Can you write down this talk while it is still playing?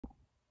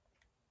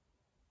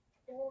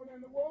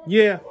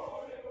Yeah.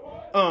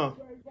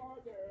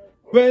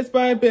 Raised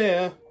by a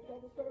bear.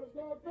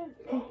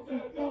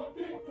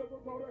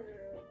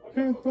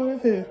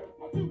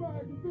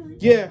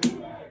 Yeah.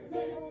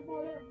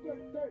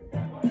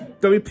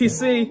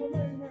 W.P.C.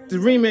 The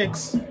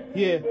remix.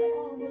 Yeah.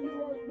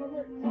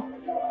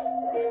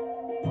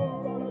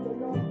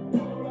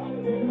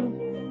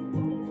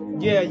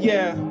 Yeah,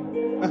 yeah.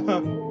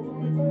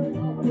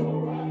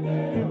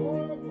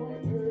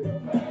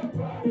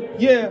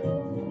 Yeah.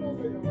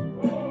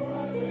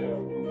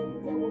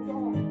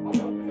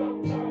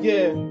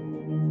 Yeah.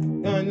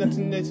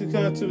 Nothing to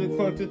come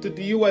to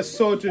the U.S.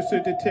 soldiers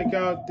to take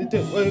out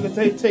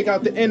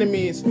the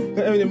enemies.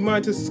 The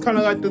mind is kind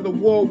of like the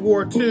World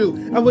War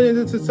II. I went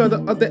into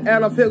the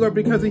Adolf Hitler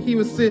because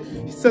he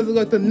says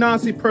like the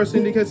Nazi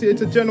person because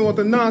he's a general of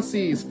the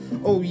Nazis.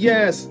 Oh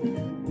yes,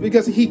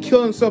 because he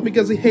killed himself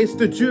because he hates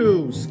the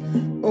Jews.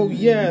 Oh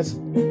yes,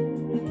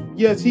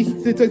 yes he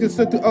took it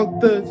of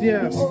the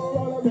yes.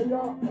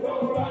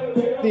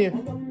 Yeah.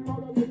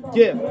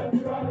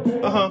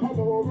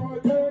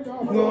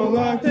 No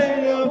like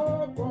them.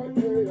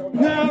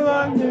 No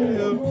like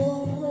them.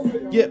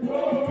 Yeah.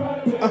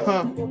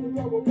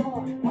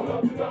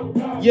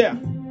 Yeah.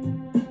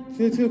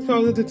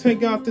 To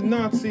take out the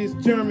Nazis,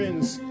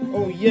 Germans.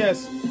 Oh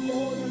yes.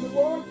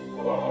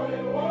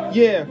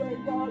 Yeah.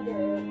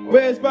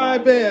 Raised by a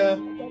bear.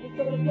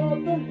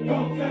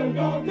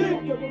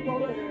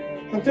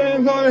 I'm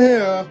telling you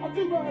here.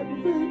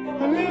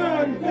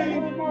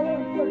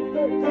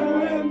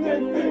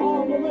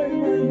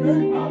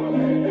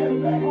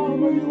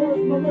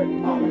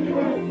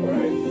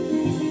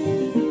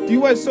 The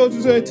U.S.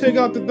 soldiers are to take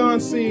out the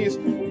Nazis.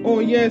 Oh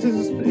yes,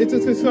 it's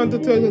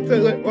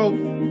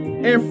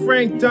and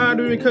Frank died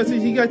because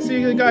he got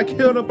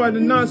killed up by the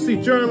Nazi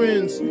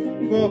Germans.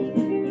 Well,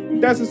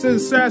 that's a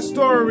sad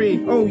story.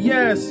 Oh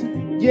yes,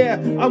 yeah.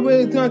 I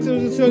really got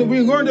to.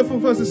 We learned it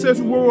from the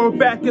Second World War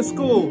back at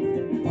school.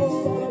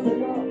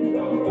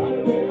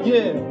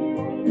 Yeah.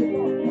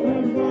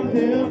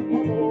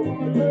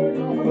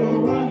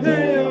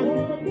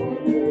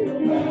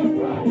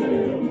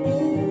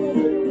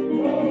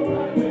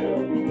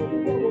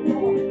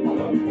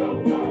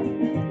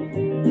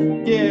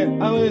 Yeah,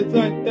 I always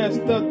like that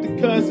stuff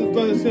because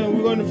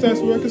we're going to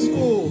fast work at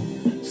school.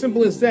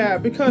 Simple as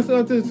that. Because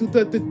of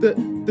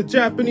the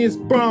Japanese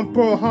bombed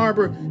Pearl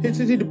Harbor,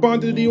 he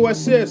bombed the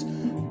U.S. ships,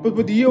 but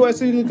the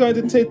U.S. is going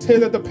to take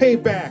the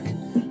payback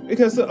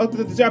because of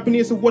the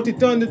Japanese and what they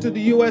done to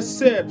the U.S.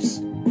 ships.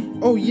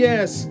 Oh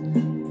yes,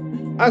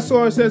 I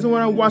saw it says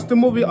when I watched the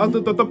movie of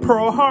the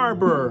Pearl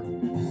Harbor.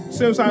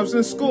 Since I was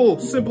in school,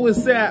 simple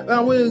as that.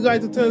 I really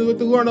like to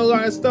learn a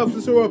lot of stuff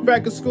so we're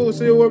back at school,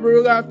 so where we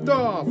left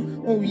off.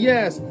 Oh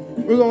yes,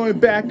 we're going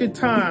back in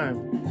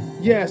time.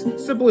 Yes,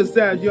 simple as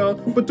that, yo.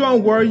 But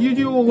don't worry,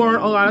 you will learn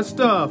a lot of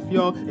stuff,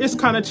 yo. It's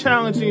kind of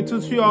challenging to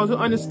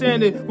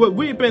understand it, what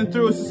we've been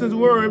through since we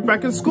were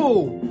back in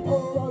school.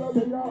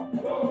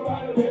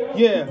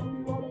 Yeah.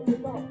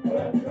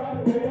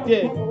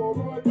 Yeah.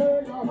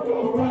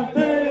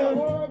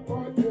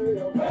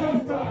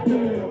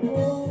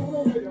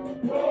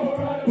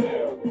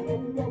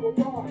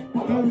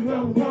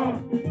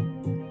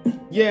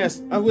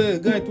 Yes, I will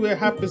going through it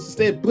happens to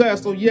stay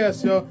blessed. Oh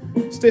yes, yo.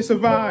 Stay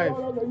survive.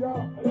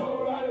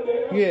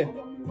 Yeah.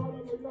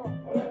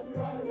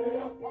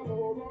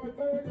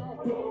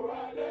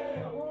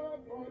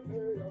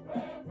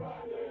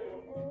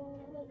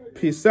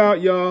 Peace out,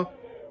 y'all.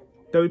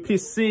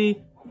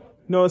 W.P.C.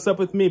 Know what's up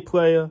with me,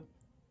 player.